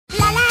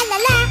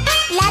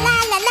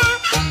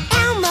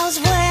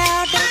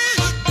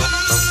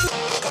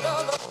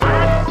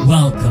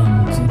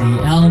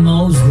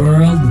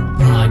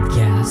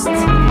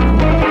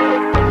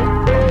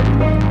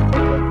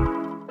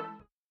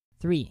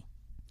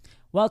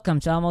Welcome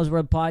to Elmo's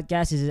World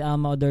Podcast. This is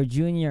Elmo Dor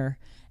Jr.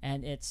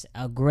 And it's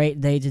a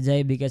great day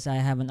today because I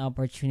have an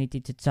opportunity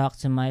to talk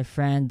to my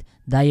friend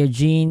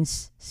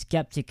Diogenes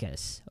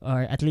Skepticus,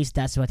 or at least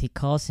that's what he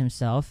calls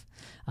himself.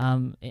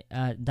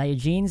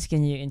 Diogenes,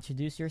 can you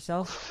introduce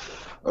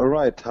yourself? All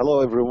right. Hello,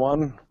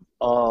 everyone.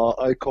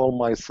 I call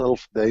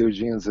myself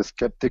Diogenes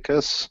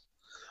Skepticus.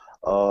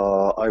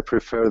 I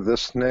prefer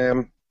this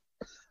name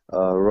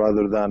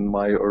rather than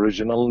my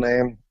original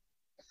name.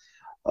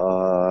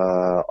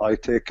 I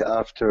take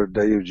after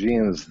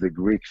Diogenes, the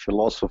Greek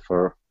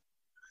philosopher,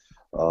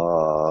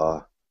 uh,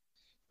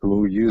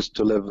 who used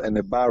to live in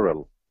a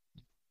barrel.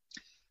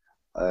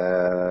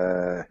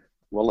 Uh,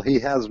 well, he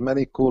has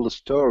many cool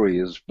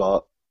stories,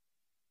 but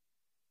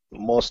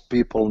most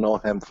people know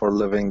him for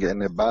living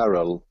in a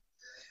barrel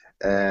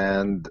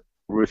and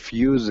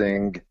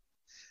refusing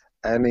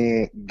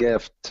any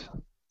gift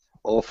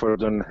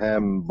offered on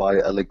him by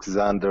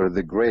Alexander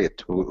the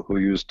Great, who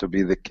used to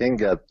be the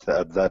king at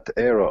that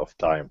era of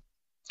time.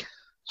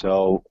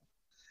 So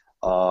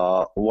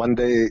one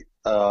day,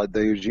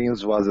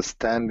 Diogenes was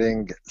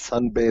standing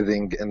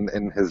sunbathing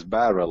in his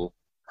barrel,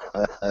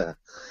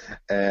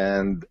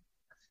 and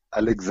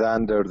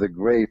Alexander the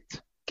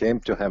Great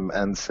came to him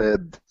and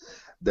said,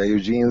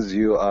 Diogenes,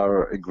 you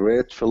are a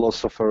great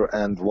philosopher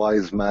and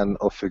wise man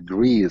of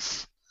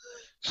Greece.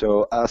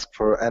 So ask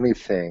for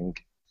anything,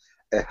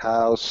 a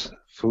house,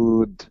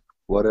 food,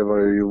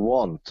 whatever you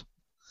want.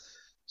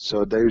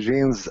 So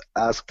Diogenes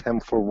asked him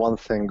for one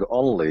thing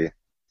only.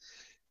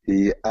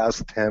 He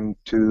asked him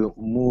to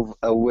move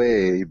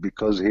away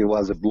because he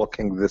was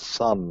blocking the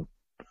sun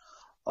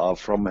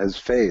from his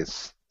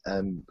face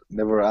and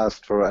never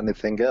asked for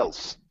anything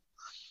else.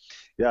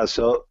 Yeah,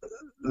 so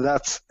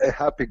that's a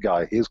happy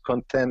guy. He's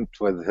content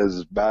with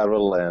his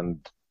barrel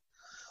and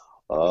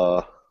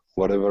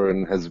whatever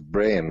in his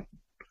brain.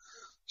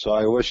 So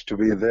I wish to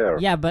be there.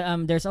 Yeah,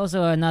 but there's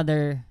also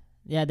another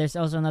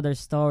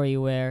story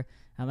where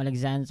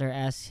Alexander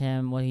asked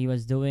him what he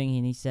was doing,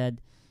 and he said,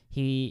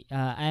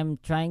 I'm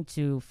trying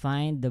to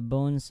find the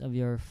bones of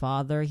your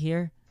father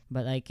here,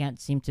 but I can't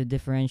seem to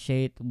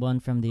differentiate one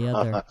from the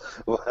other.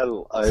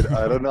 Well, I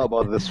don't know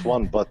about this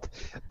one, but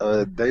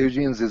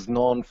Diogenes is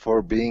known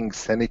for being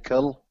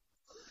cynical,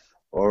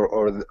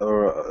 or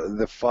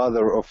the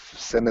father of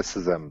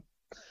cynicism.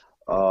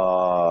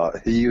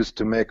 He used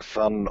to make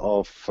fun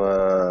of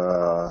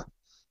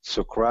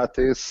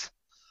Socrates.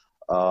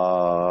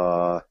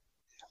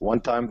 One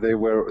time they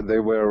were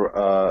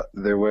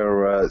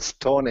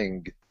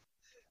stoning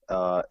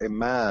a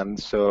man,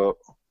 so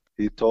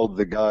he told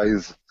the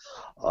guys,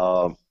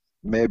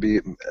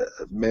 maybe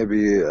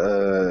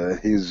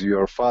he's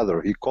your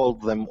father. He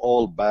called them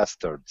all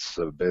bastards,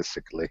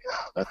 basically.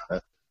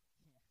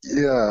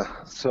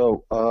 Yeah.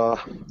 So,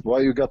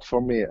 what you got for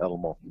me,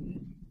 Elmo?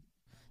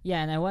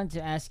 Yeah, and I want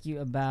to ask you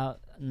about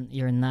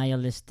your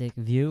nihilistic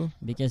view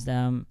because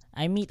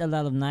I meet a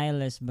lot of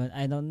nihilists, but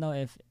I don't know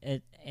if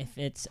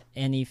it's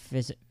any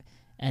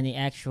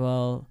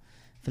actual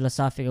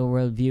philosophical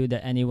worldview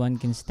that anyone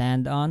can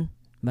stand on.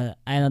 But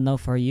I don't know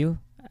for you,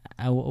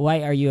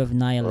 why are you a All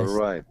nihilist?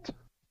 right.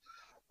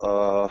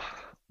 Uh,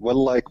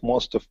 well, like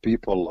most of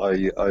people,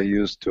 I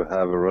used to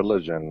have a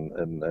religion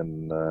in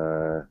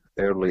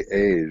early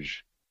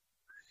age,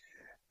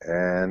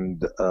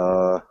 and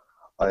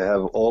I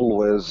have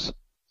always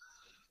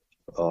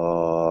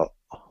uh,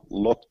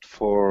 looked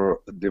for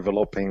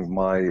developing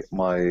my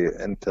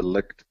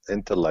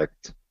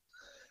intellect.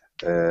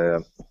 Uh,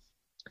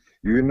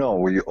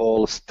 we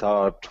all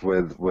start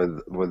with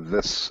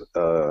this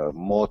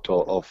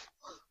motto of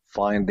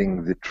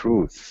finding the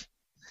truth,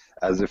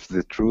 as if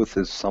the truth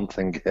is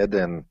something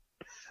hidden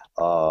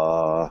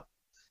uh,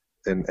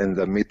 in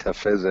the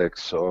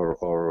metaphysics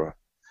or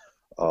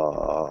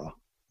uh,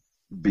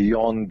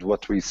 beyond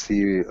what we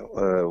see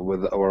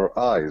with our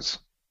eyes.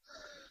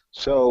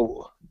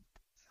 So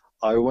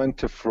I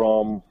went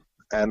from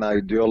an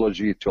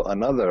ideology to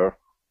another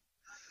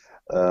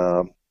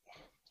uh,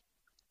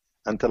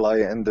 until I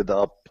ended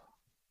up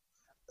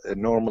a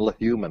normal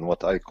human,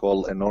 what I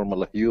call a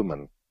normal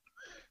human,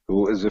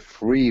 who is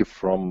free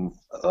from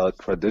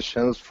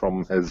traditions,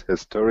 from his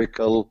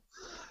historical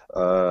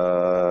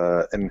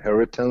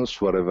inheritance,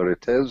 whatever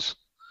it is,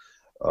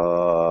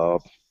 uh,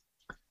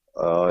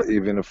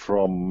 even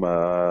from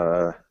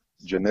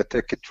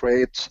genetic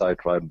traits. I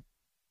tried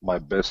my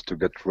best to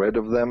get rid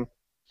of them,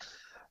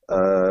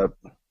 uh,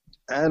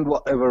 and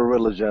whatever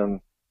religion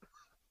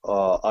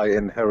I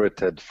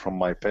inherited from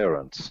my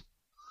parents.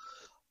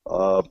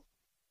 Uh,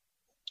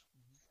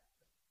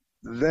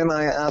 then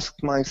I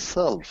asked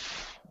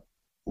myself,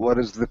 what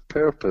is the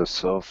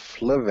purpose of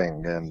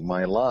living in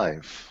my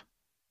life?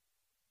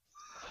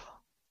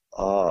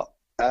 Uh,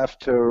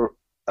 after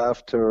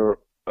after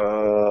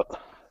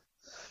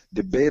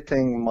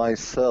debating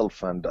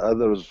myself and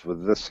others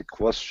with this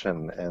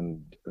question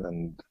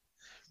and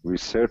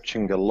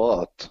researching a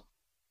lot,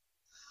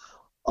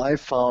 I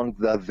found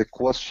that the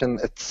question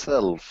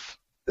itself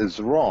is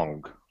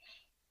wrong,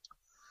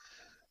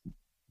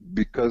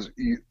 because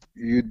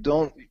you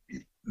don't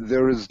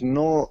there is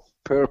no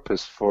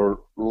purpose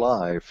for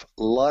life.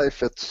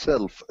 Life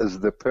itself is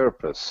the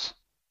purpose,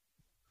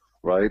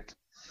 right?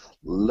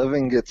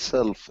 Living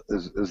itself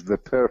is the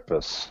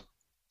purpose.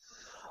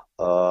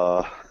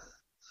 Uh,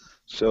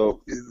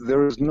 so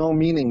there is no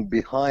meaning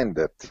behind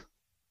it.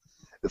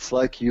 It's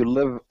like you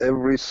live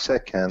every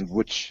second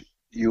which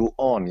you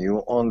own.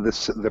 You own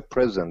the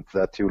present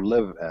that you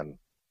live in.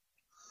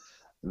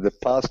 The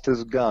past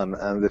is gone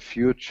and the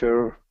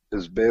future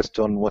is based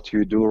on what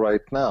you do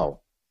right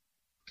now.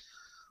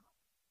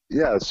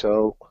 Yeah,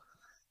 so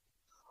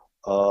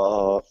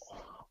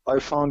I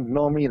found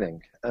no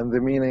meaning, and the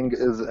meaning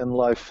is in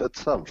life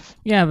itself.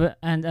 Yeah, but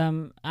and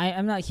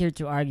I'm not here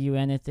to argue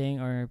anything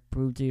or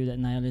prove to you that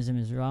nihilism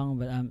is wrong,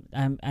 but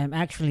I'm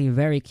actually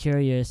very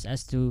curious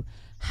as to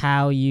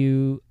how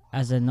you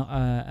as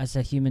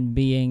a human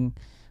being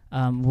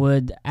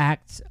would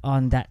act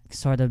on that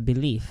sort of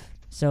belief.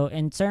 So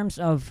in terms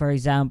of, for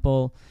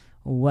example,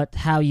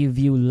 how you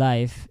view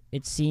life,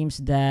 it seems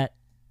that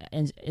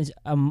is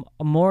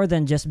more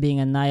than just being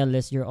a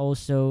nihilist, you're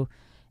also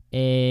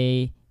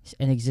a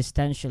an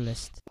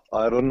existentialist.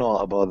 I don't know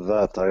about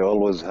that. I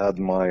always had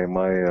my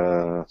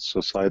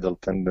suicidal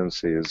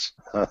tendencies,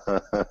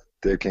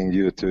 taking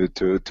you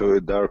to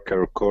a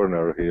darker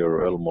corner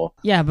here, Elmo.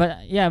 Yeah, but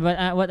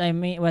what I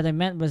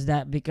meant was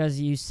that because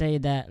you say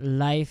that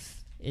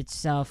life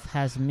itself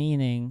has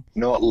meaning.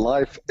 No,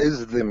 life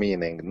is the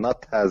meaning,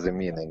 not has a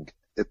meaning.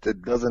 It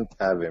doesn't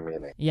have a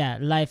meaning. Yeah,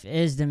 life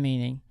is the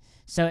meaning.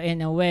 So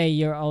in a way,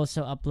 you're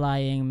also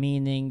applying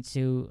meaning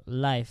to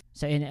life.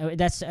 So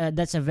that's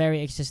a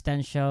very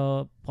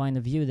existential point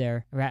of view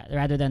there,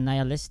 rather than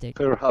nihilistic.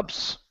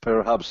 Perhaps,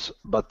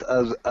 but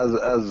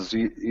as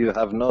you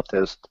have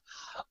noticed,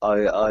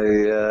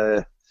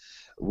 when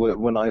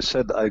I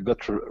said I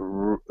got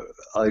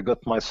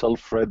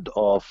myself rid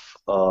of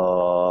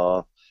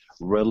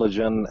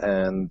religion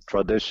and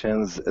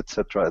traditions,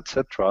 etc.,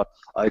 etc.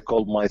 I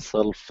called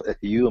myself a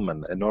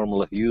human, a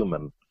normal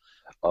human.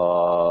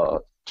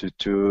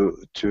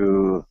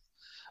 To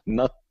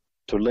not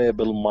to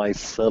label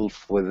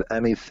myself with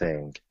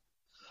anything,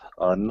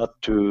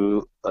 not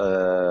to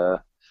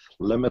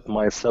limit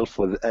myself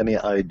with any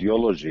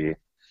ideology.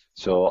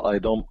 So I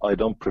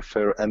don't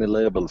prefer any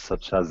label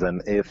such as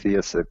an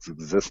atheist,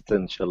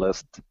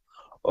 existentialist,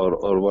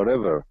 or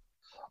whatever,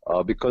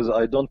 because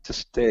I don't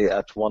stay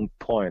at one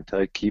point.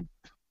 I keep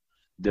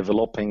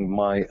developing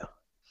my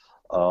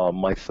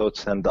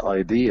thoughts and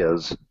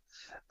ideas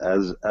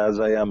as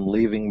I am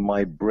leaving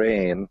my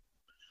brain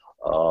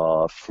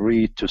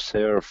free to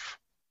serve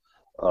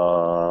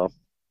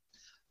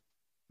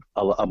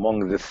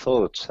among the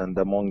thoughts and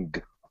among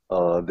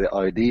the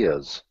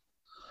ideas.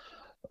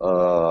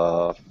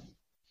 So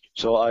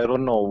I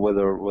don't know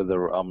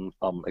whether I'm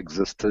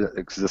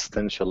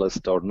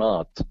existentialist or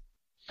not.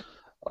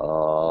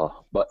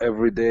 But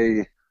every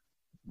day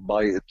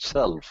by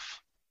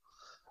itself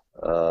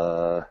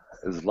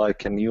is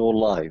like a new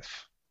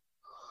life.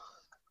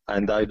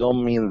 And I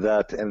don't mean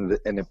that in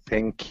a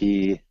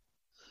pinky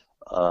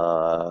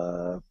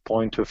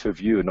point of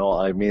view. No,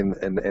 I mean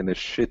in a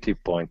shitty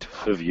point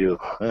of view.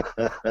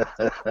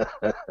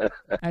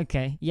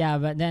 Okay, yeah,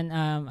 but then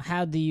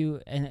how do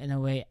you in a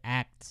way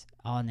act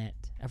on it?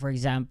 For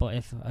example,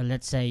 if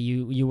let's say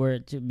you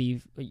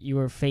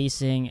were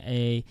facing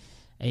a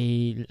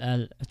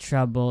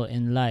trouble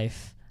in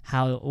life,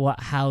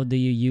 how do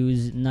you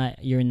use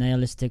your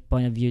nihilistic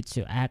point of view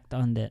to act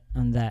on that?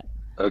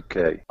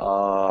 Okay.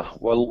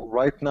 Well,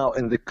 right now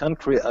in the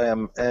country I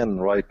am in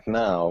right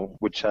now,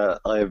 which I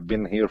have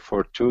been here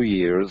for 2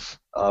 years.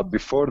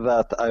 Before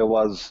that, I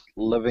was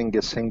living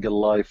a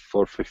single life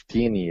for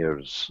 15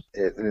 years.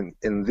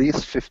 In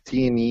these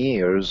 15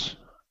 years,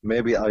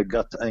 maybe I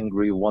got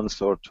angry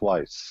once or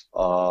twice.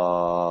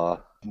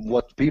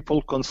 What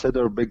people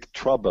consider big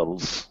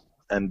troubles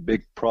and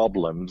big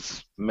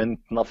problems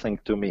meant nothing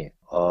to me.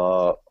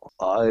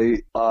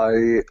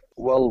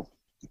 Well,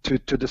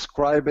 to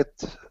describe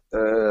it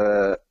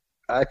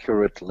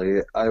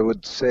accurately, I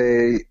would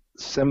say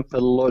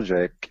simple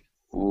logic,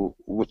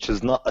 which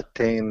is not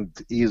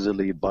attained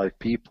easily by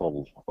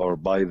people or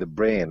by the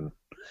brain.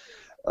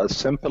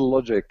 Simple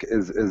logic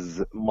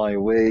is my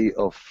way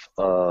of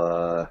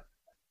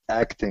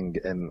acting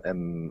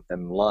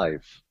in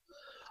life.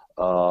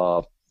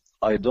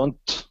 I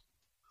don't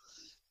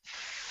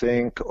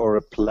think or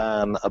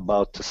plan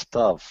about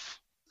stuff.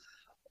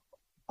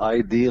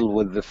 I deal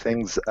with the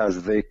things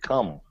as they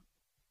come.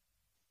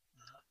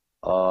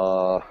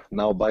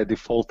 Now, by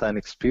default, an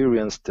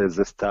experience is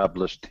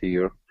established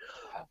here,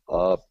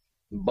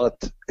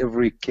 but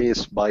every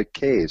case by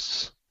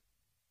case.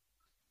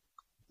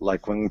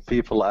 Like when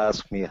people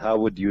ask me, how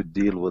would you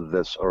deal with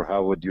this or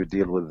how would you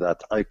deal with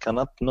that? I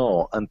cannot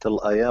know until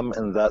I am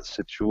in that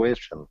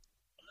situation.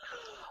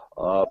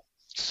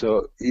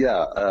 So,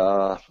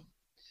 yeah,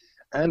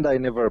 and I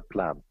never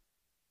plan.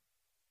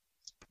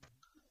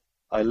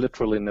 I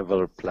literally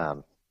never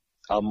plan.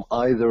 I'm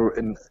either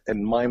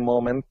in my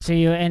moment. So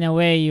you, in a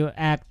way, you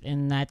act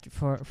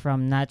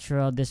from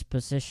natural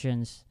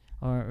dispositions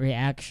or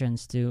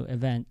reactions to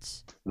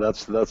events.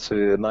 That's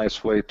a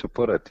nice way to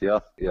put it. Yeah,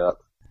 yeah.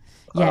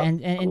 Yeah,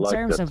 and I in like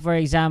terms that. of, for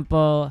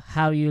example,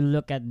 how you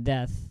look at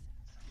death,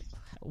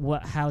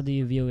 how do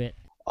you view it?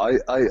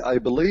 I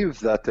believe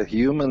that the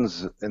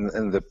humans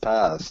in the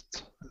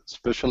past,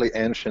 especially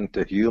ancient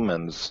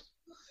humans,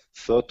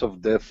 thought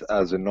of death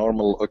as a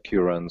normal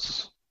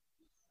occurrence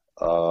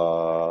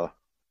uh,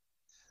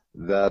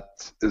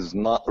 that is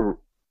not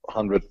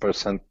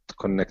 100%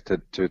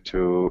 connected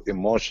to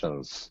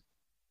emotions.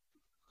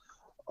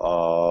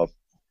 Uh,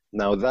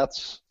 Now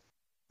that's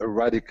a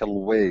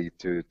radical way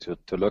to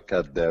look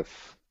at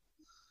death,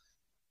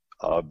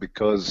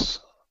 because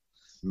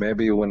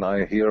maybe when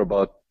I hear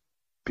about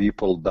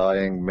people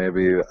dying,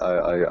 maybe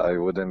I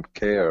wouldn't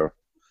care,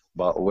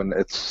 but when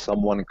it's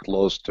someone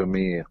close to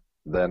me,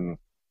 then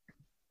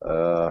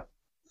uh,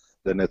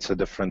 then it's a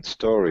different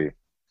story.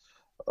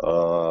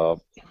 Uh,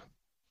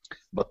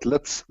 but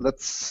let's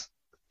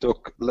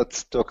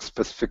talk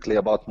specifically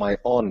about my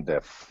own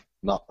death,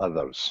 not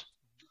others.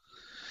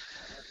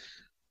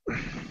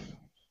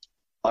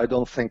 I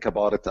don't think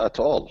about it at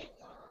all.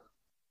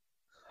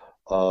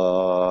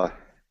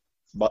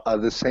 But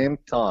at the same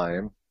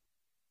time,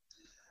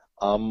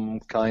 I'm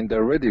kind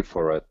of ready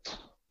for it.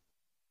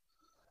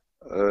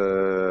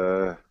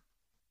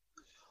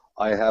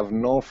 I have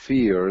no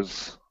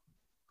fears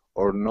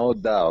or no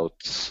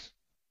doubts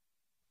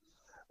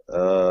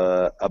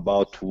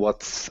about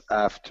what's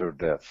after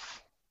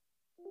death.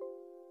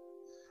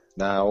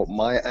 Now,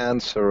 my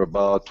answer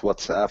about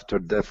what's after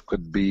death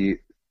could be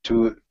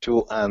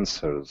two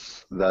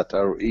answers that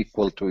are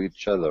equal to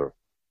each other.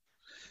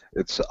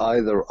 It's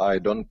either I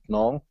don't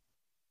know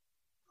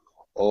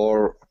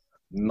or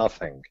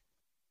nothing.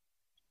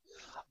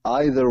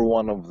 Either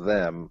one of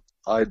them,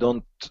 I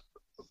don't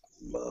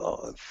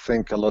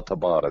think a lot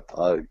about it.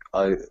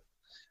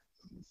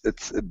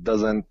 It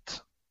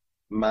doesn't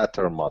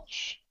matter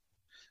much,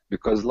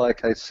 because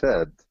like I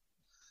said,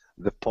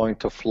 the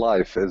point of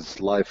life is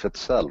life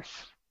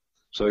itself.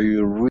 So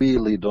you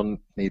really don't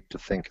need to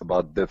think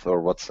about death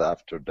or what's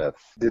after death.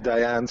 Did I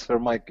answer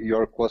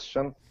your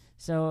question?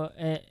 So,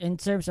 in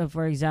terms of,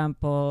 for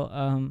example,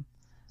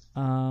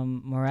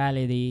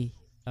 morality,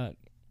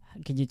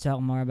 could you talk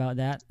more about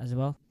that as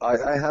well?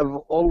 I have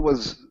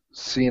always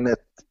seen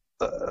it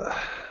uh,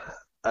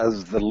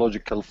 as the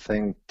logical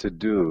thing to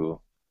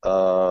do.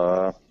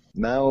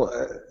 Now,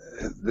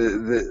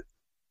 the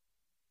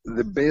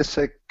the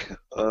basic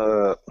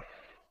uh,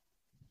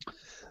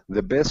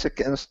 the basic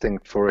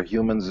instinct for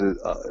humans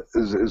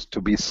is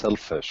to be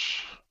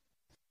selfish.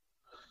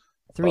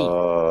 3.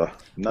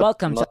 Not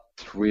Welcome. not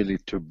really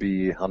to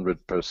be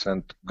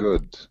 100%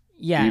 good,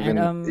 Yeah,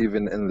 and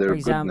even in for their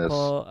goodness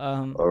example,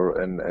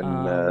 or in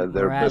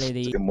their best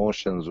morality.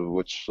 emotions,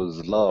 which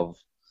is love.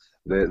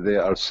 They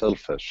are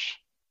selfish,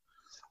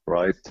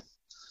 right?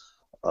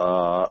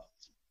 Uh,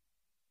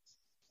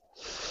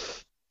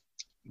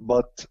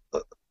 but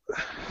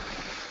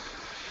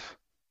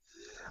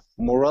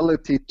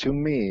morality to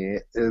me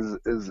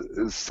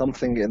is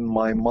something in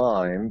my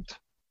mind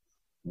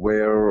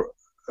where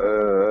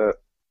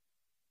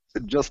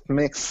it just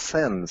makes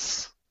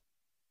sense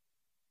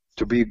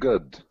to be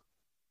good.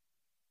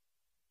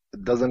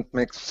 It doesn't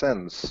make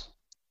sense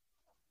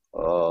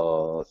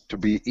to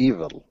be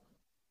evil.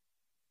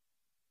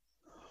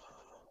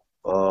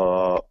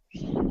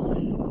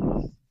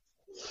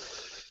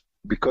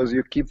 Because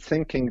you keep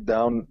thinking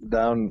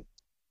down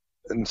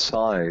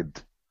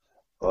inside,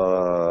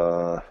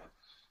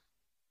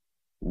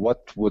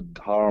 what would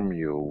harm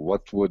you?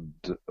 What would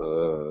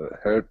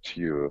hurt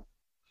you?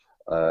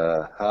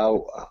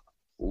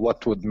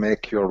 What would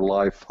make your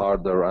life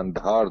harder and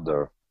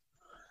harder?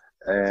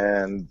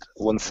 And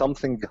when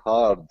something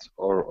hard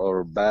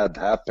or bad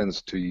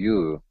happens to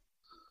you,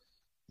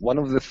 one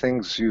of the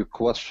things you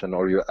question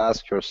or you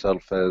ask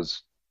yourself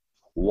is,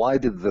 why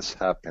did this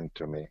happen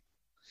to me?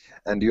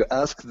 And you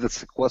ask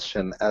this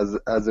question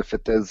as if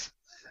it is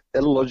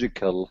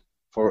illogical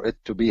for it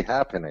to be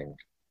happening.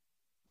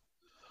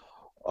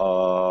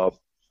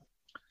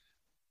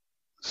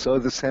 So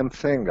the same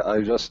thing.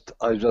 I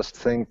just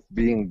think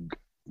being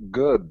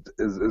good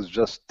is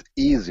just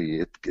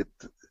easy.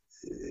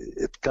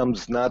 It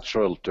comes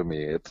natural to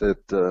me.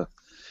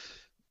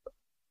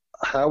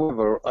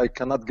 However, I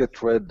cannot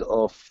get rid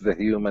of the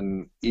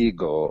human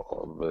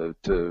ego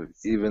to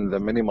even the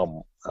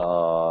minimum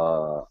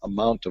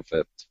amount of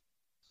it,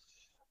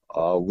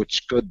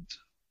 which could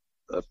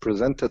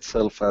present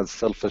itself as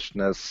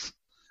selfishness,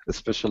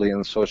 especially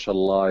in social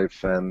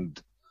life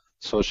and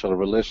social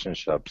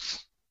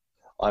relationships.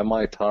 I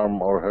might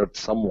harm or hurt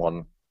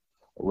someone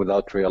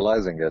without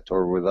realizing it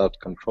or without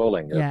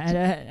controlling it.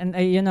 Yeah, and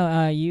you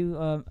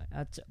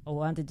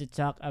wanted to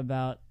talk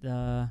about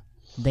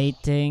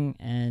dating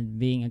and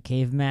being a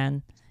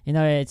caveman.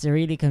 It's a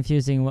really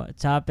confusing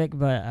topic,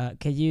 but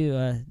could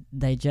you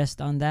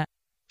digest on that?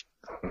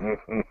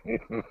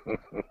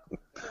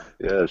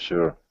 Yeah,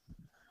 sure.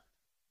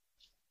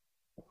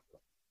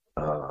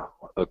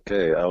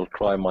 Okay, I'll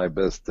try my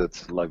best.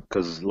 It's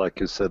because, like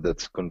you said,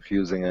 it's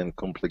confusing and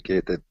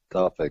complicated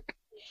topic.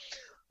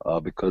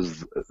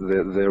 because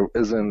there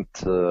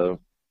isn't a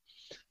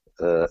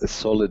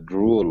solid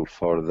rule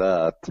for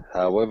that.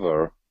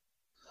 However,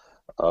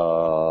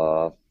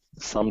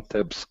 some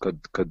tips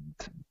could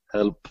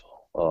help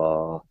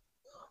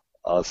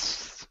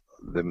us,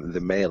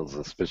 the males,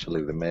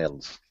 especially the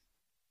males.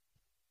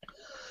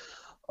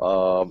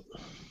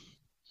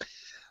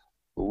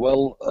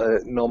 Well,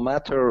 no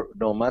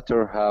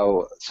matter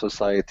how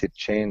society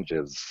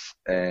changes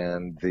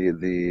and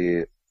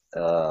the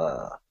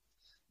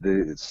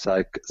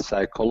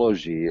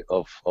psychology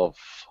of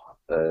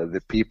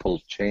the people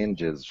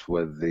changes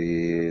with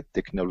the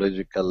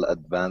technological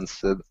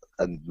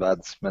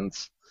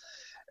advancements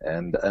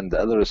and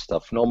other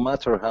stuff. No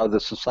matter how the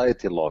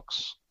society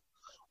looks,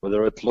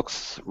 whether it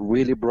looks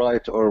really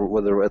bright or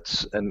whether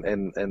it's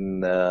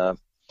in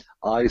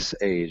ice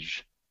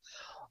age,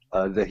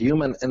 the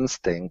human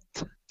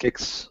instinct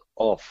kicks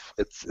off.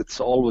 It's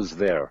always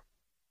there.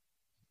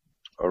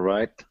 All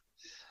right.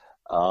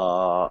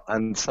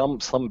 And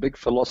some big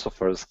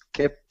philosophers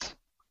kept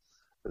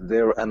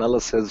their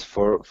analysis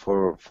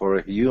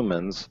for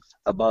humans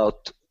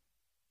about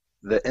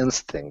the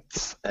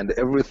instincts, and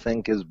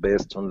everything is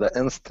based on the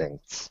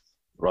instincts,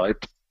 right?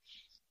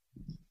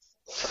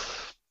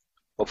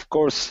 Of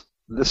course,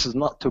 this is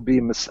not to be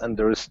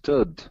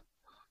misunderstood,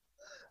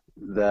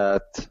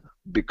 that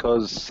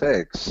because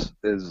sex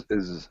is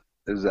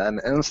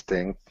an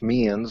instinct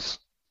means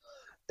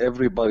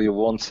everybody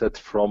wants it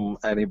from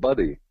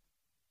anybody.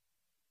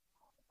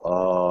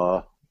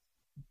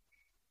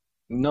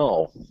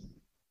 No.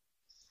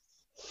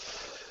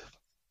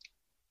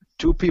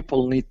 Two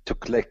people need to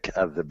click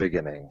at the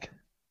beginning.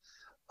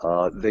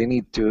 They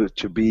need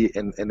to be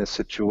in a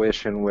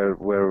situation where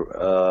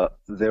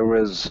there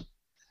is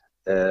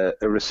a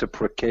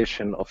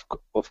reciprocation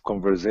of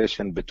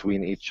conversation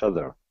between each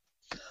other.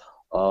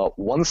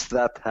 Once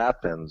that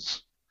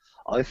happens,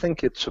 I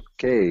think it's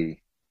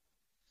okay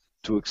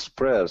to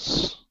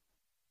express,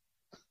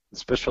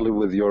 especially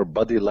with your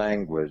body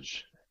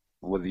language,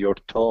 with your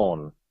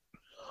tone,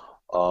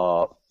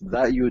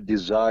 that you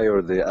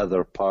desire the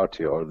other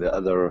party or the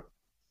other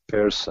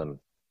person.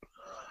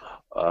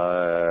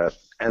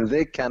 And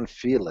they can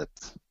feel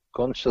it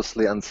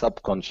consciously and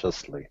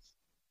subconsciously,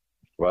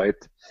 right?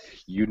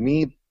 You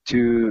need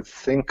to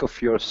think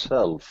of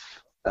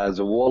yourself as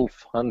a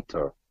wolf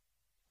hunter,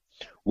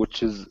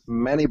 which is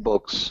many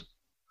books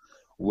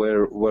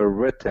were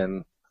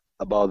written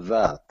about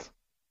that.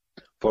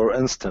 For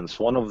instance,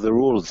 one of the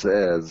rules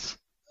is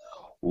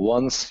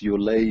once you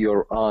lay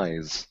your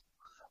eyes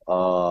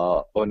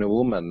on a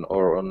woman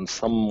or on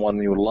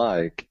someone you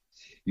like,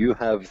 you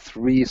have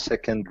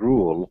 3-second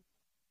rule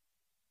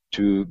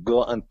to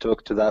go and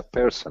talk to that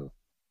person.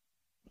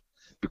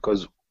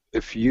 Because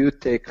if you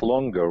take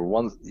longer,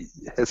 once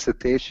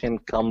hesitation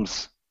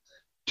comes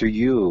to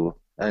you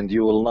and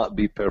you will not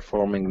be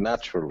performing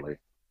naturally,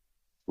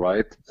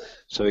 right?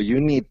 So you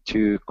need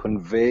to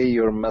convey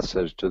your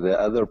message to the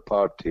other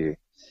party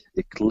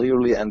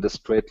clearly and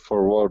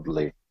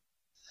straightforwardly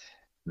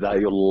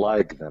that you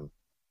like them,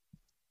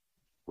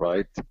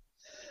 right?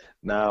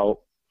 Now,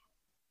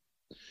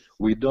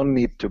 we don't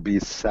need to be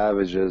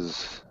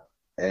savages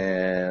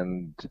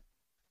and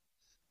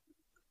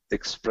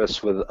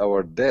express with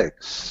our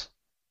dicks,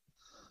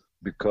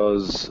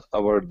 because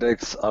our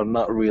dicks are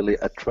not really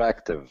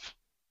attractive.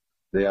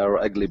 They are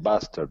ugly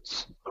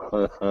bastards,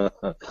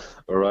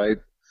 right?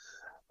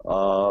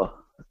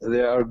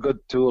 They are good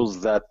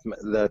tools that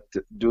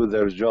do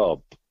their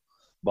job,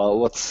 but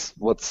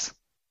what's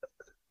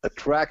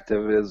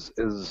attractive is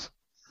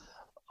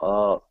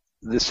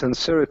the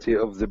sincerity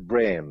of the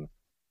brain,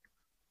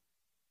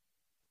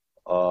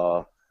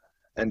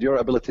 and your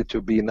ability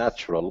to be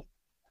natural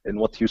in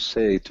what you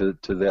say to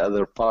the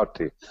other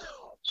party.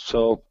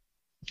 So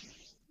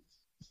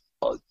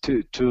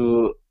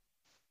to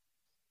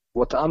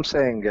what I'm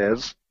saying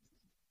is,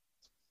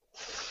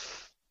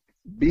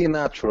 be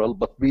natural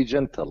but be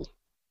gentle.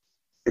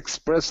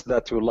 Express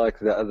that you like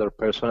the other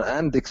person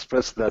and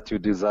express that you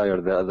desire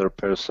the other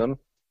person,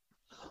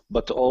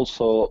 but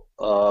also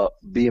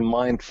be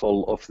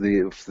mindful of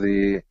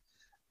the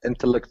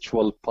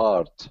intellectual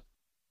part,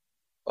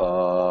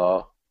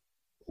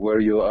 where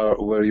you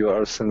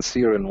are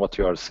sincere in what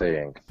you are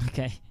saying.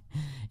 Okay.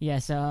 Yeah,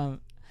 so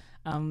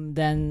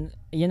then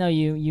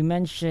you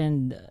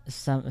mentioned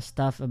some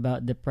stuff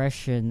about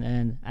depression,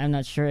 and I'm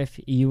not sure if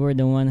you were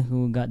the one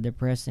who got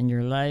depressed in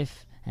your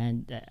life,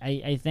 and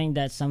I think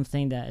that's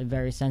something that a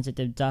very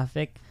sensitive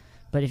topic,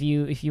 but if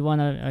you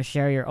want to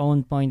share your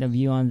own point of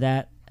view on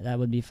that, that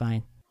would be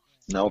fine.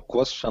 Now,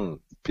 question: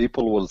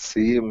 people will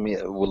see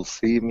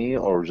me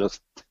or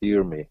just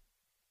hear me?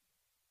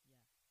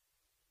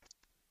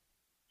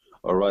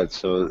 All right,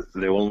 so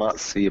they will not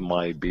see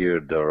my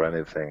beard or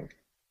anything.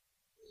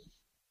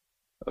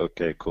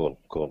 Okay, cool.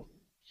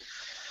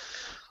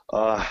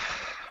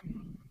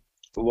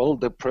 Well,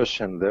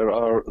 depression. There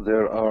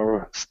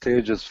are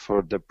stages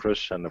for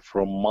depression,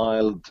 from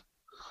mild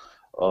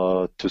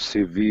to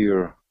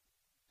severe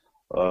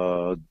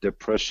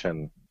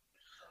depression.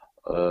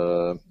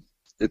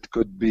 It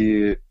could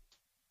be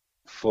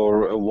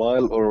for a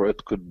while, or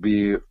it could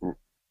be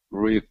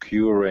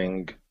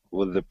recurring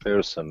with the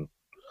person.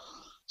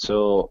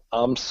 So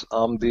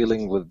I'm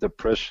dealing with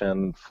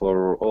depression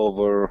for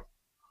over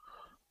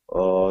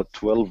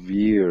 12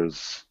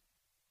 years.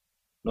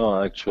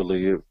 No,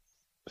 actually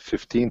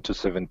 15 to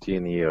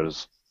 17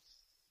 years.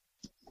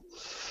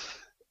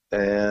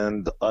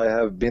 And I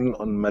have been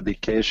on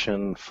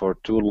medication for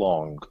too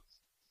long.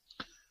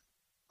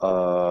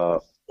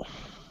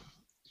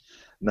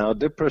 Now,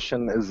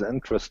 depression is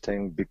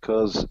interesting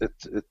because it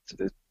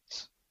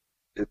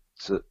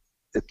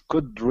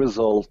could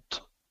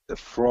result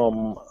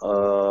from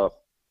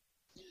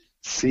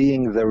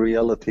seeing the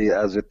reality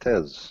as it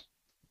is.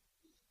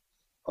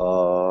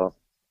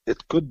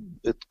 It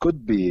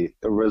could be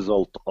a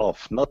result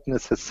of, not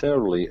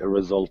necessarily a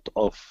result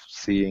of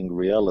seeing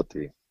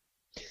reality.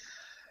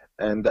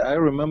 And I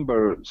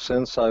remember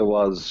since I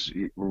was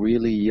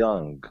really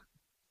young,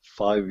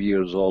 5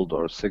 years old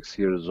or 6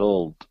 years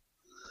old,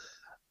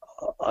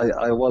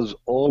 I was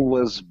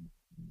always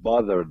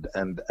bothered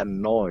and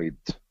annoyed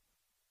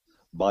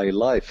by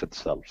life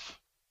itself.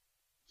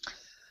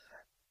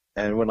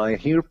 And when I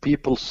hear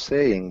people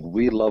saying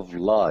we love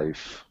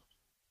life,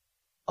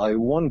 I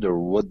wonder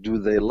what do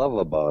they love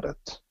about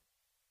it?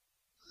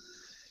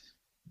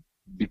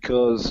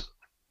 Because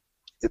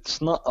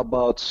it's not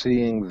about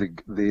seeing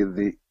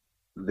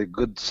the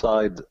good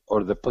side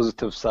or the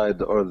positive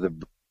side or the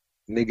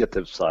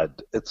negative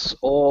side. It's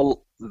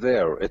all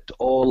there. It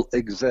all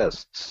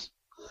exists.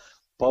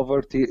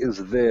 Poverty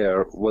is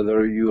there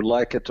whether you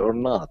like it or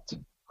not.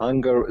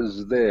 Hunger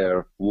is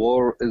there.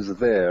 War is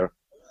there.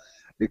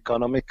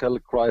 Economical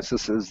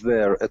crisis is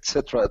there,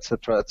 etc.,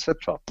 etc.,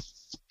 etc.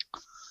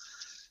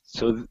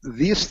 So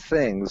these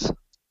things,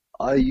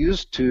 I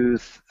used to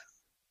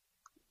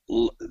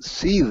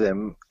see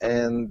them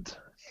and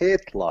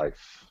hate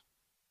life.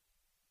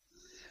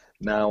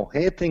 Now,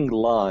 hating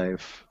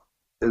life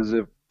is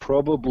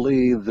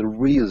probably the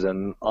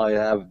reason I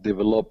have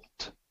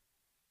developed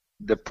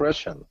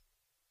depression,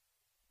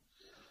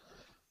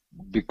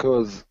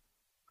 because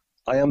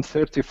I am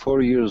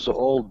 34 years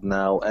old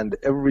now, and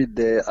every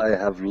day I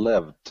have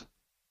lived,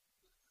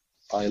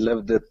 I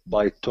lived it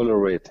by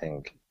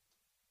tolerating,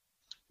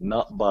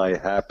 not by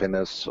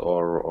happiness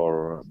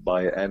or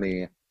by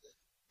any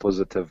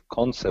positive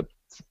concept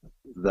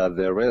that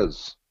there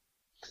is.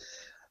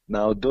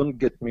 Now, don't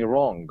get me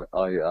wrong.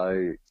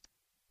 I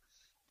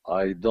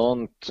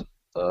don't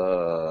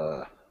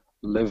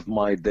live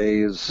my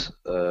days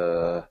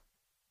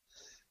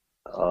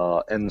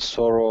in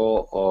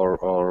sorrow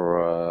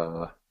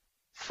or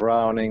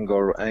frowning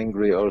or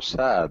angry or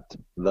sad.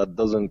 That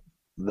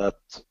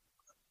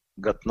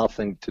got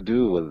nothing to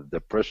do with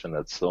depression.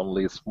 It's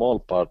only a small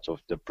part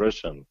of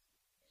depression.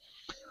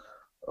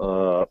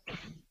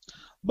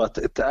 But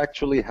it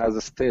actually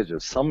has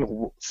stages.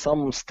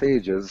 Some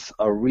stages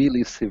are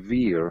really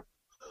severe,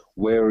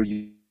 where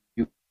you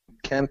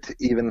can't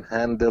even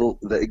handle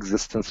the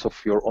existence of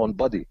your own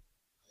body.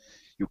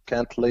 You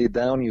can't lay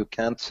down, you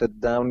can't sit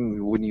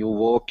down. When you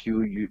walk,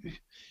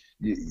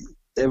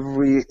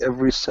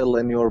 every cell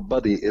in your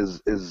body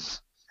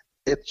is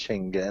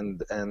itching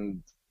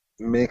and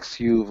makes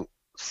you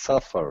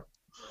suffer.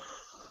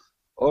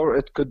 Or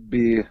it could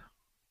be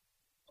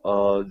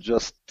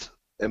just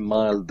a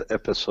mild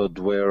episode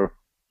where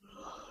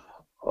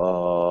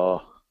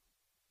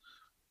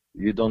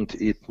you don't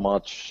eat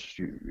much,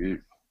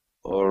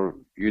 or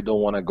you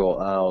don't want to go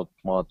out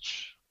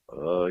much,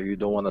 you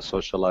don't want to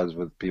socialize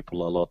with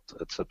people a lot,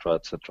 etc.,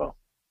 etc.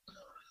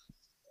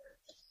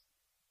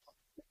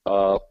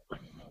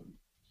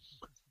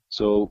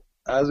 So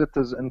as it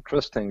is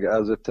interesting,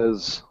 as it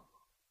is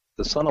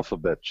the son of a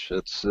bitch,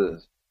 it's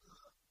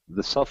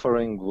the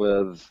suffering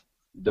with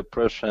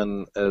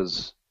depression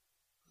is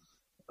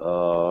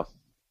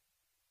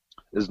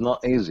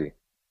not easy.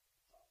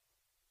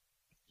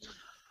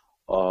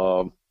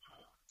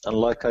 And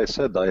like I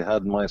said, I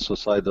had my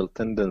suicidal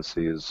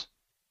tendencies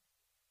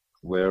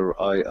where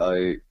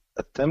I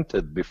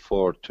attempted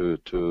before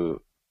to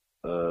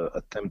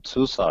attempt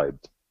suicide.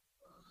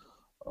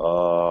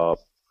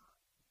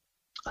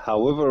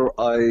 However,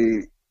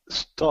 I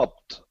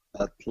stopped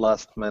at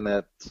last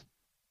minute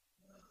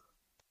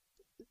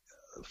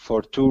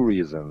for two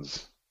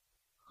reasons.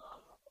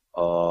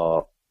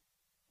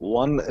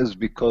 One is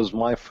because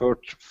my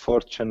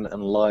fortune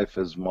in life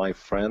is my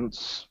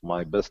friends,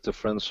 my best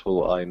friends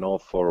who I know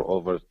for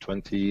over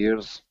 20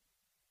 years.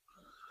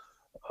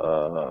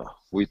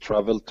 We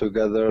traveled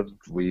together,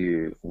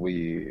 we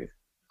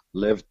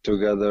lived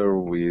together,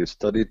 we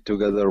studied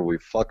together, we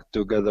fucked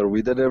together,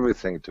 we did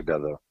everything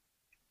together.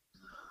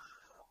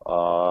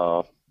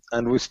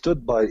 And we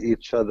stood by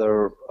each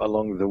other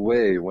along the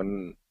way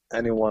when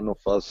any one of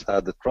us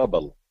had a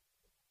trouble.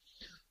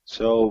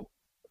 So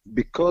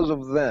because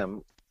of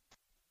them,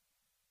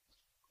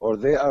 or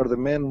they are the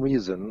main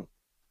reason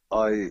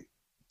I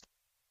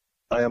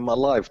am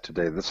alive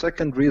today. The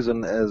second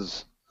reason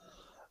is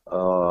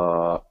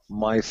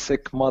my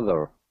sick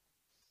mother.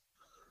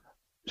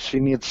 She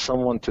needs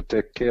someone to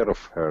take care of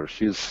her.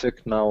 She's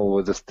sick now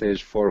with a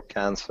stage 4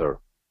 cancer.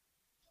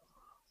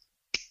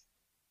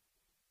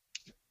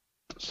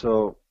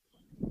 So,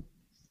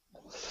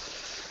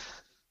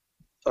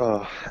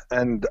 uh,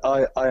 and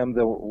I am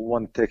the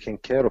one taking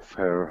care of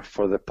her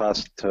for the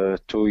past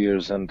 2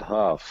 years and a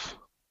half.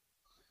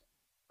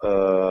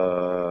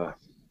 So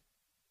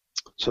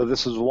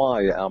this is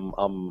why I'm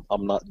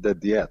not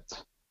dead yet,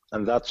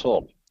 and that's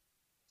all.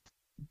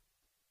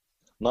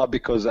 Not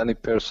because any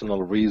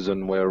personal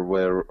reason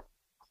where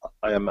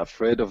I am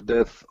afraid of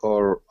death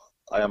or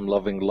I am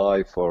loving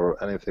life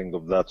or anything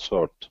of that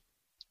sort.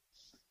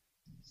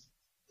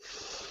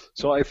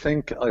 So I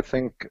think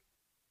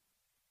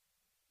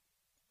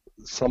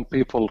some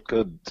people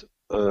could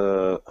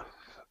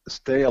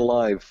stay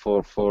alive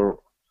for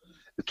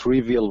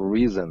trivial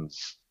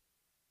reasons,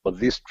 but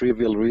these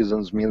trivial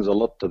reasons means a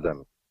lot to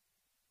them,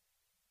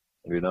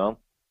 you know.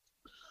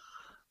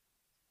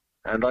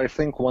 And I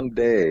think one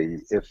day,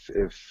 if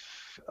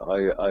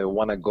I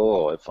want to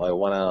go, if I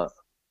want to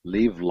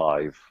leave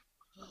life,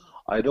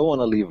 I don't want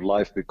to leave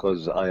life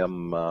because I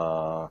am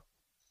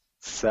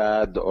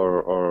sad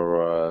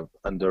or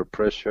under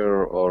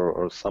pressure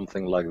or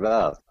something like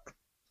that.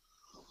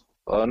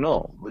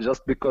 No,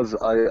 just because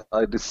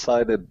I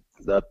decided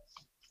that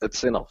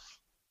it's enough.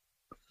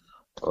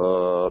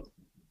 Uh,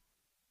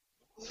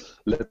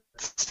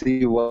 let's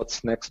see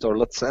what's next, or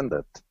let's end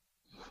it.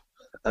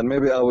 And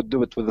maybe I would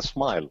do it with a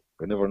smile.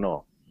 You never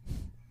know.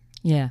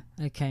 Yeah.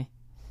 Okay.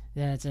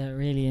 That's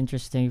really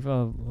interesting.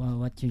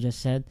 What you just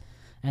said,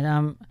 and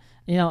I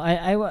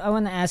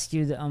want to ask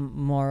you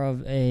more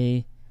of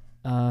a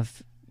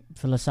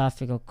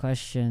philosophical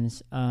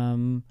questions.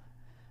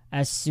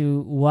 As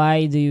to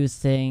why do you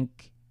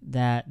think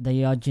that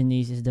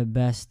Diogenes is the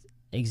best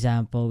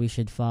example we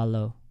should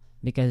follow?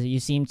 Because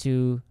you seem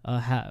to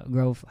have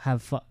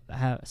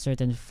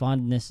certain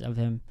fondness of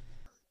him.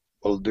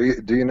 Well,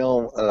 do you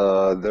know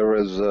there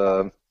is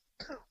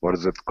what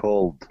is it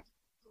called?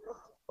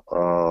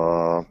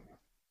 I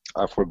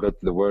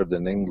forgot the word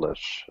in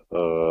English.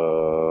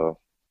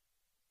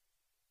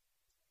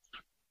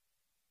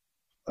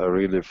 I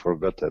really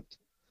forgot it.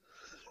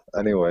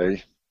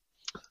 Anyway,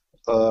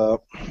 uh,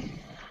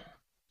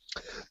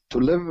 to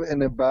live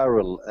in a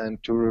barrel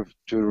and to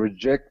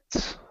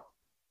reject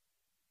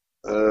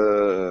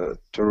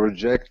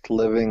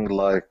living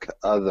like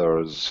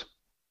others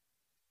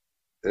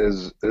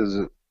is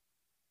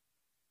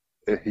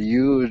a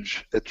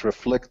huge. It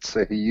reflects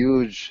a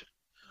huge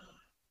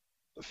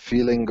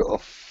feeling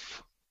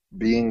of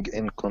being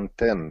in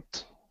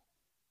content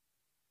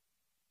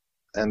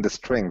and the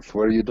strength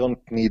where you don't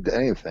need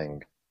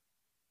anything.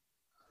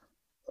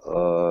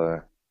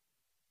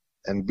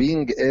 And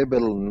being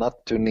able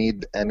not to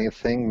need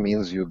anything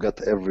means you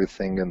got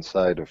everything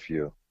inside of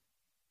you,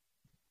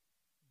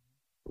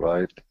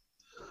 right?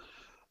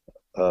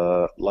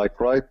 Like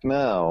right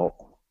now,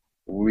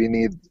 we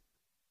need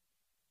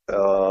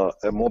a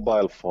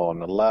mobile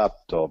phone, a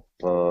laptop,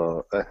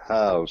 a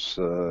house,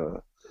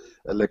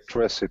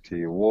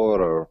 electricity,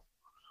 water,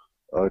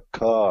 a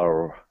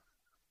car,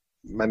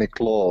 many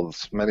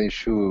clothes, many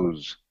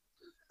shoes,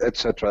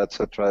 etc.,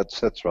 etc.,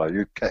 etc.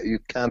 You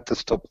can't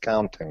stop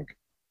counting.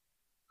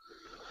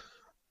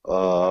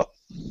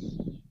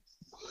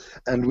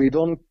 And we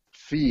don't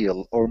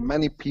feel, or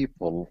many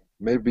people,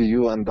 maybe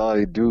you and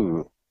I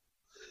do,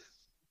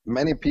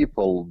 many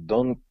people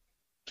don't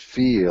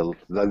feel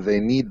that they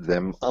need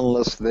them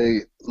unless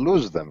they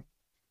lose them.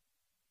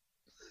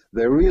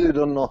 They really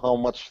don't know how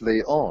much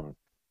they own.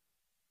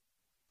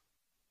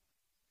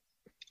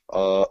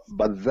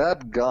 But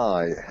that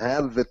guy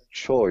had the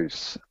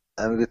choice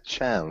and the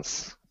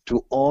chance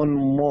to own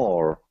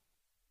more,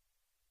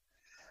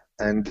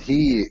 and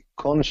he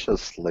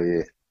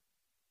consciously,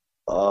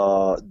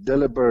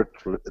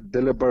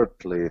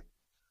 deliberately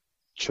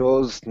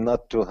chose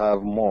not to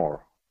have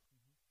more,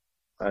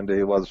 and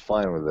he was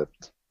fine with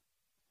it.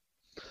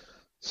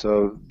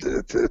 So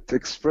it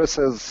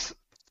expresses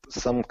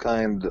some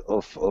kind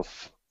of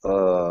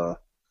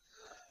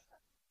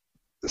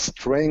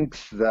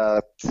strength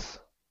that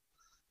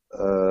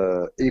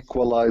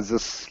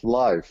equalizes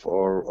life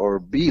or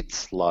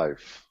beats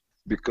life.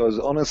 Because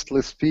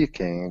honestly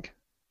speaking,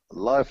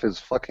 life is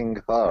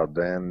fucking hard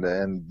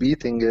and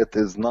beating it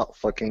is not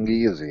fucking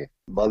easy.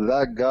 But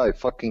that guy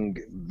fucking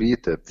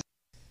beat it.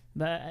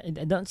 But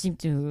I don't seem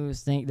to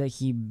think that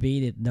he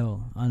beat it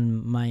though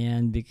on my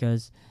end,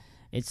 because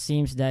it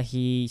seems that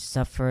he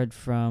suffered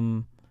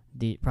from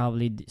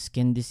probably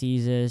skin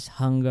diseases,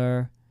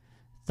 hunger,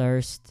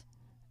 thirst,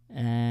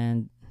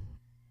 and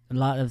a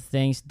lot of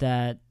things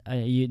that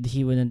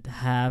he wouldn't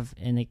have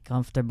in a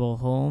comfortable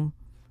home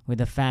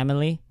with a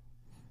family.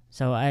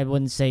 So I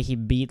wouldn't say he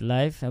beat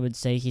life. I would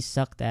say he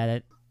sucked at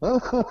it.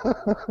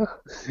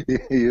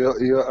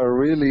 You are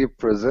really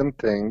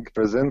presenting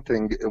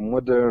a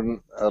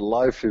modern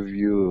life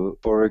view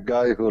for a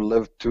guy who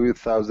lived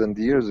 2,000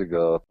 years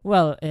ago.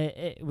 Well,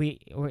 we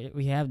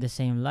have the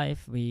same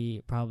life.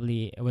 We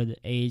probably would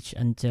age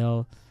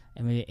until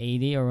maybe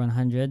 80 or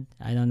 100.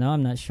 I don't know.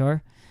 I'm not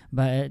sure.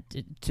 But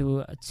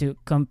to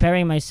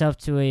comparing myself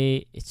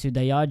to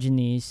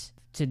Diogenes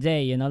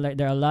today, like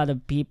there are a lot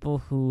of people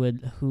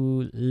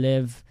who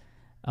live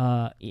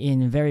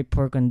in very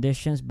poor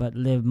conditions but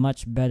lived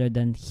much better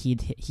than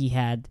he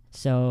had.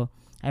 So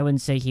I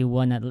wouldn't say he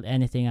won at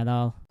anything at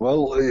all.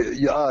 Well,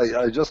 yeah,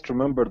 I just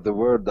remembered the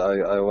word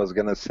I was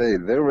gonna say.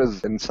 There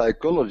is, in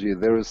psychology,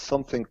 there is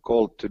something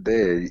called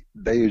today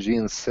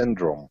Diogenes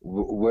syndrome,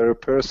 where a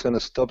person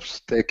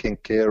stops taking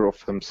care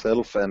of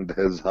himself and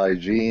his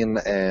hygiene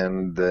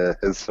and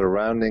his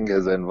surrounding,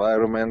 his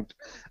environment,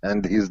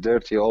 and he's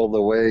dirty all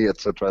the way,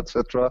 etc.,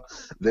 etc.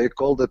 They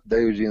called it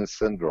Diogenes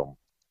syndrome.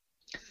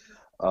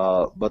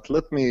 But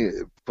let me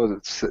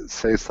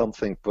say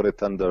something, put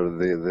it under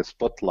the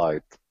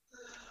spotlight.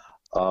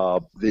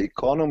 The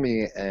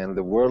economy and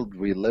the world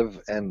we live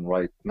in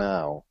right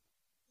now,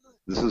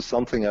 this is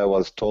something I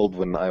was told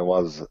when I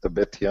was a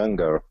bit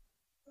younger.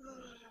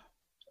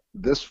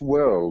 This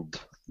world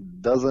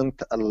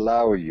doesn't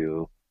allow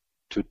you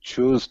to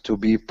choose to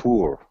be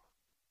poor.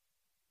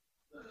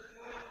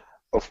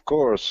 Of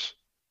course,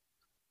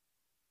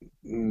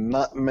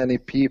 not many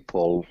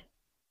people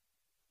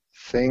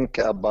think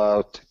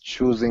about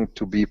choosing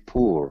to be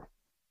poor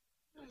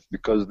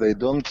because they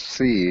don't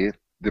see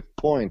the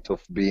point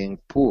of being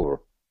poor,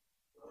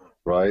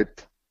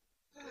 right?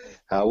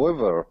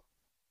 However,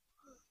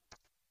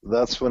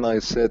 that's when I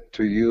said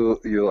to you,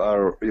 you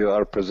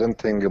are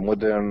presenting a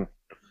modern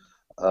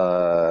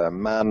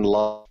man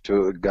life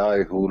to a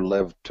guy who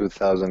lived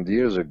 2,000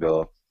 years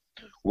ago,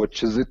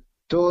 which is a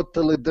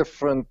totally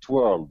different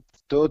world,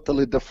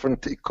 totally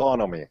different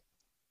economy,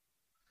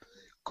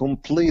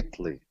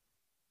 completely.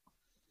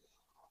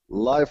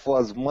 Life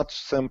was much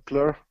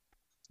simpler.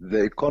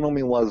 The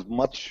economy was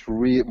much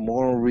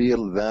more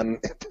real than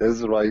it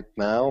is right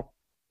now,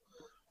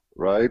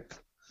 right?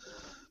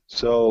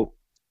 So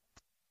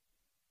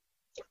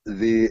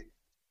the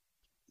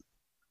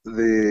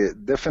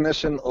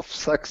definition of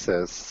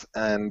success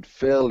and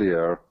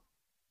failure,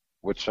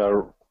 which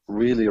are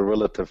really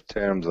relative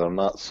terms, are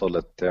not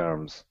solid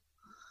terms,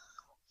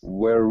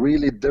 were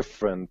really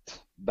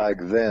different back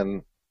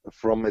then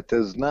from it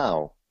is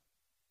now.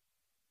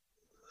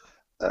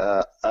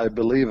 I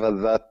believe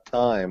at that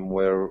time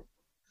where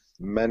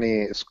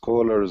many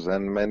scholars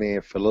and many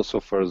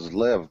philosophers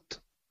lived,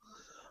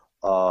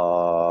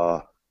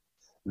 the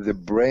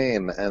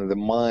brain and the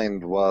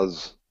mind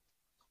was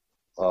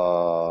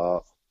a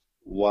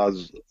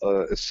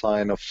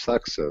sign of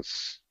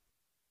success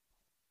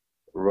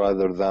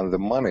rather than the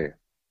money.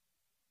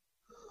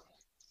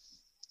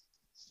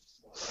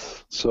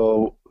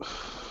 So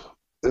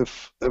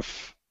if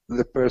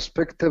the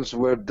perspectives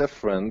were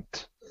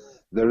different,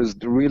 there is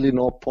really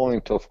no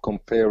point of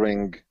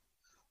comparing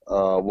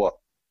what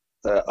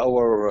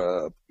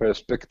our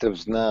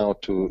perspectives now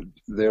to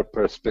their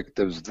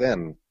perspectives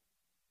then.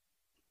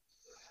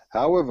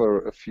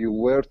 However, if you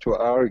were to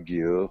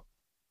argue,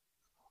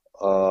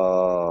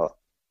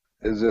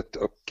 is it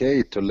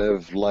okay to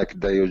live like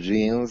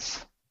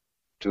Diogenes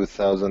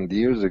 2,000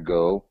 years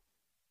ago?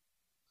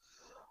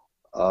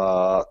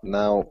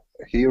 Now,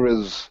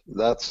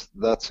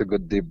 that's a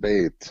good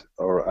debate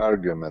or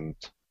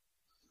argument.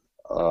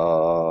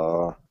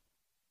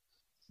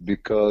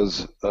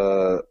 Because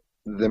the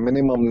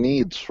minimum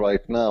needs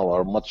right now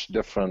are much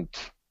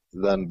different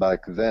than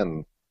back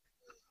then.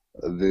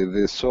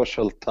 The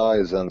social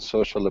ties and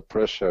social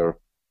pressure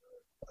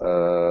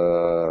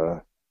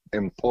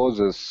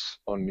imposes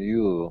on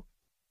you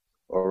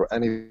or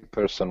any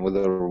person,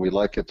 whether we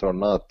like it or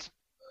not,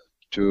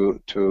 to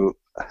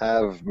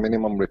have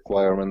minimum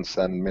requirements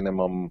and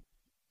minimum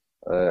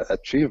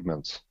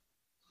achievements.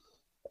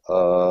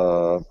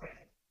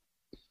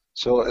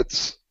 So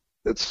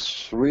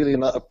it's really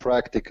not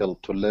practical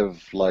to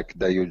live like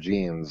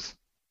Diogenes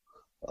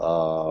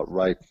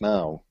right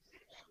now.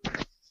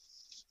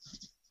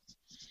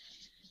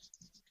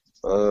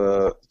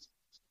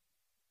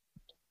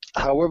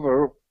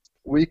 However,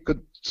 we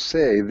could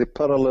say the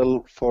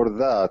parallel for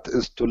that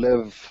is to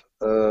live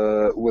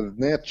with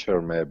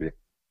nature, maybe.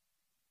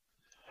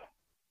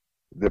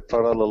 The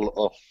parallel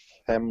of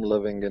him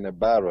living in a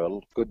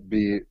barrel could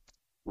be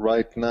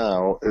right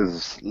now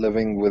is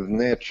living with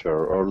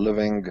nature or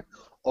living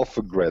off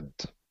a grid.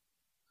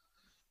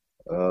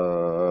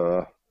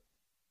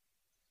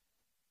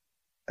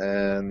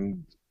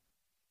 And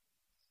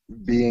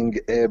being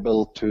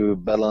able to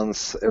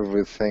balance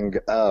everything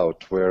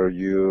out, where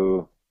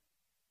you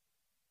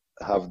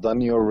have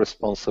done your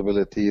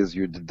responsibilities,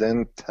 you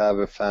didn't have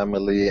a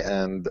family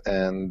and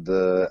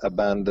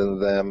abandon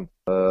them,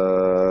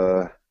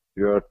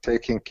 you're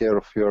taking care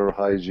of your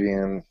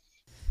hygiene.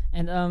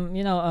 And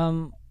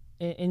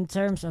in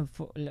terms of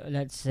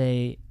let's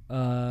say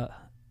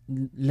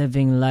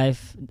living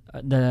life,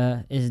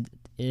 the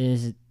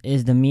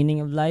is the meaning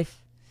of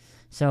life.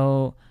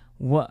 So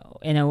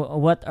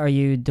what are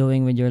you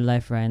doing with your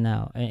life right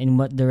now? In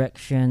what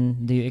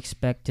direction do you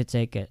expect to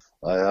take it?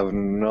 I have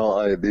no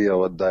idea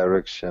what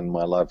direction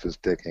my life is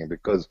taking,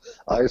 because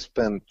I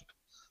spent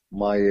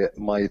my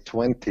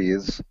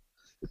 20s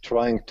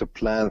trying to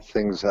plan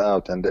things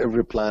out, and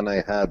every plan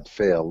I had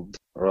failed,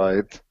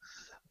 right?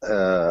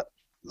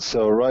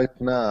 So right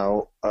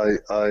now I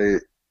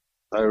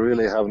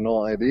really have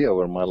no idea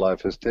where my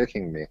life is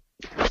taking me.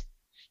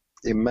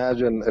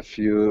 imagine if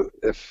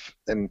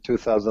in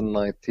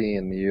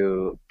 2019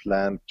 you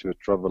plan to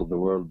travel the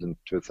world in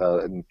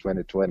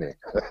 2020.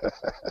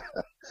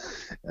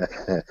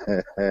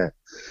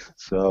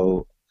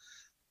 So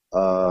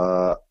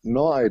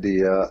no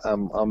idea.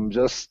 I'm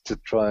just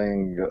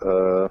trying.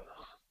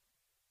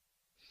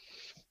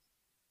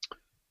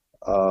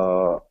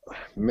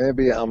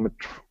 Maybe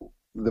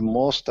the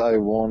most I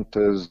want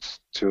is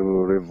to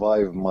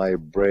revive my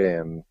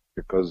brain,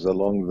 because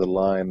along the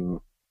line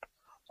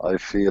I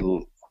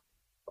feel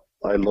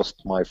I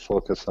lost my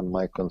focus and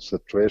my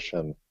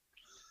concentration.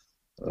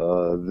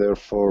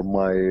 Therefore,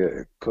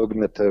 my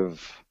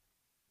cognitive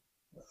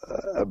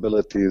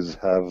abilities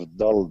have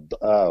dulled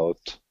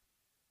out.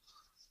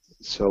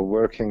 So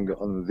working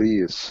on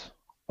these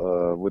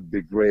would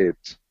be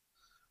great.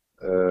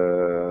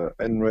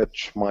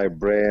 Enrich my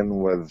brain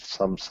with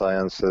some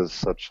sciences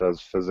such as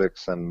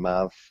physics and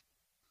math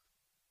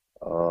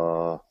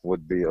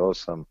would be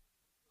awesome.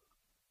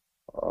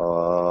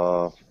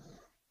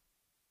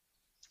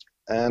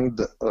 And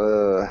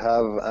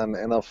have an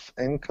enough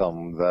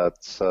income that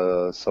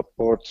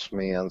supports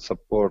me and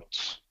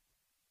supports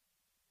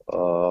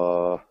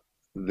the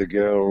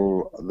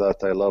girl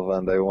that I love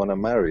and I want to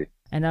marry.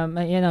 And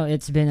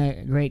it's been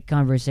a great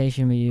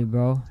conversation with you,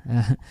 bro.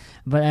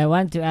 But I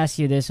want to ask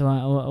you this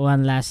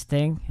one last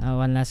thing,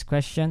 one last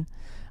question.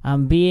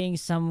 Being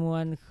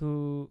someone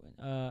who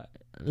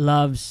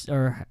loves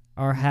or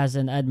has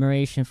an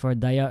admiration for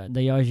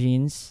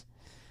Diogenes,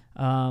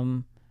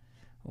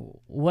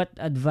 what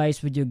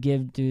advice would you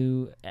give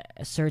to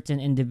certain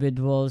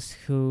individuals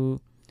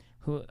who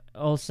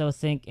also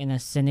think in a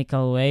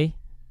cynical way,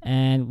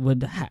 and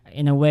would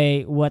in a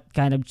way, what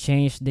kind of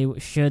change they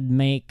should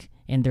make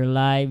in their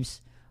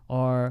lives,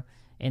 or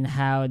in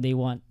how they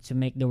want to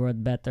make the world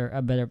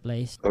a better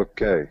place?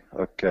 Okay.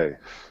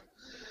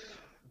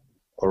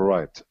 All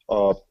right.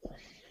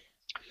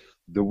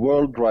 The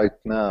world right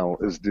now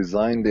is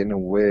designed in a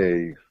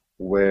way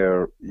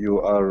where you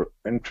are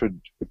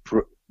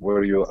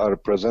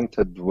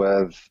presented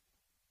with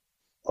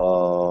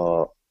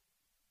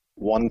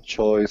one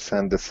choice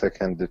and a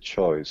second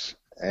choice,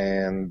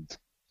 and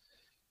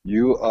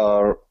you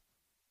are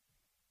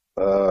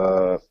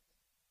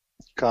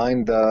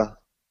kinda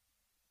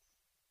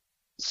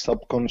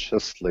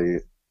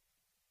subconsciously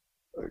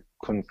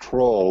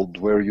controlled,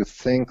 where you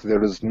think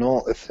there is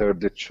no a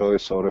third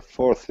choice or a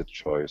fourth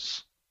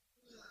choice,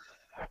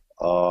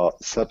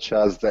 such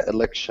as the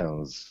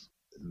elections.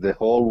 The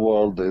whole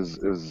world is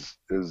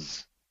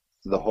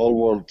the whole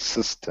world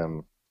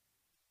system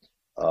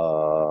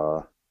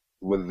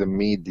with the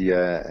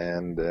media,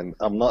 and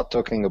I'm not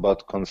talking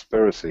about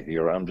conspiracy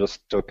here. I'm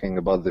just talking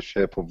about the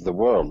shape of the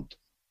world.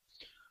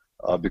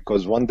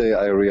 Because one day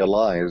I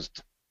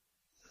realized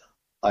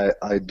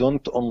I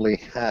don't only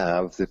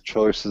have the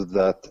choices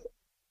that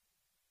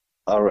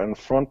are in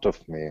front of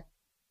me,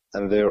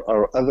 and there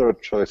are other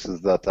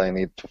choices that I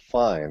need to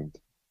find.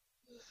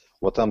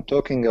 What I'm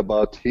talking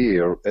about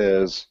here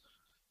is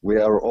we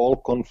are all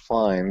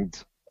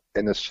confined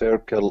in a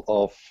circle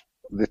of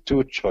the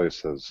two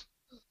choices.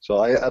 So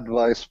I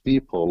advise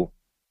people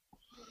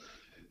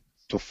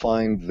to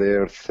find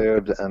their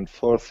third and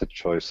fourth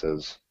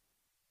choices,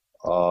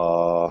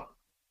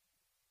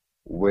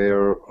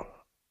 where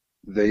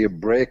they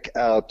break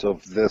out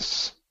of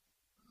this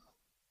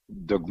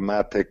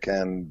dogmatic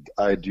and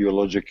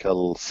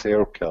ideological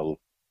circle,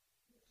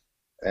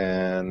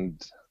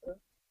 and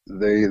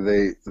they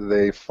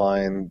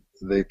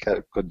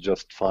could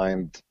just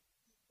find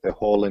a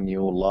whole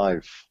new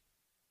life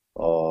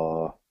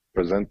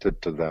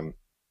presented to them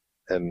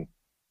in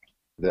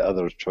the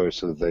other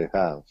choices they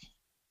have.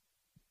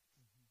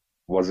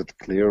 Was it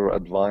clear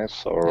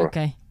advice, or?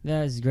 Okay,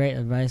 that's great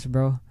advice,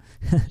 bro.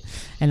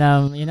 And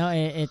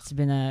it's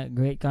been a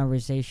great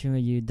conversation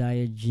with you,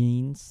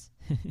 Diogenes.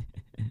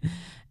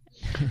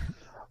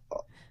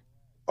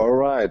 All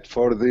right,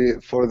 for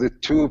the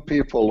 2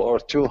 people or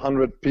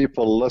 200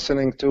 people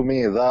listening to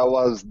me, that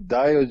was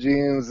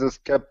Diogenes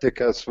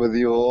Skepticus with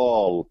you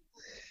all.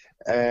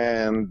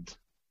 And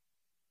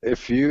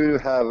if you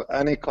have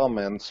any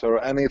comments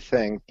or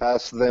anything,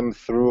 pass them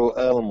through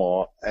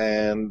Elmo,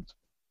 and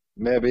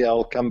maybe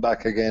I'll come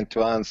back again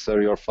to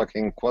answer your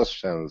fucking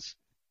questions.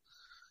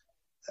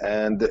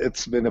 And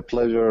it's been a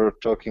pleasure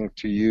talking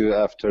to you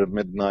after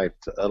midnight,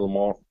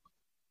 Elmo,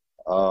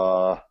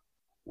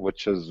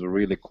 which is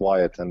really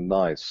quiet and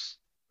nice.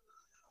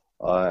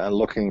 And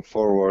looking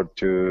forward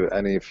to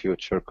any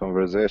future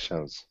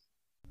conversations.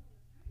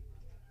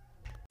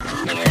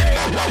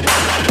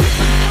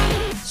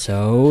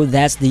 So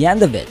that's the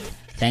end of it.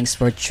 Thanks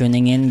for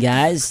tuning in,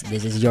 guys.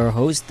 This is your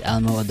host,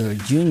 Elmo Ador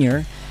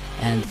Jr.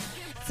 And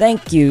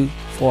thank you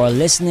for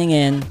listening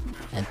in.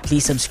 And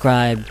please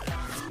subscribe.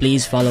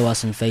 Please follow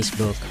us on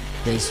Facebook.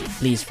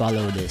 Please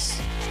follow this.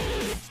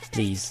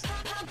 Please.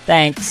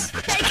 Thanks.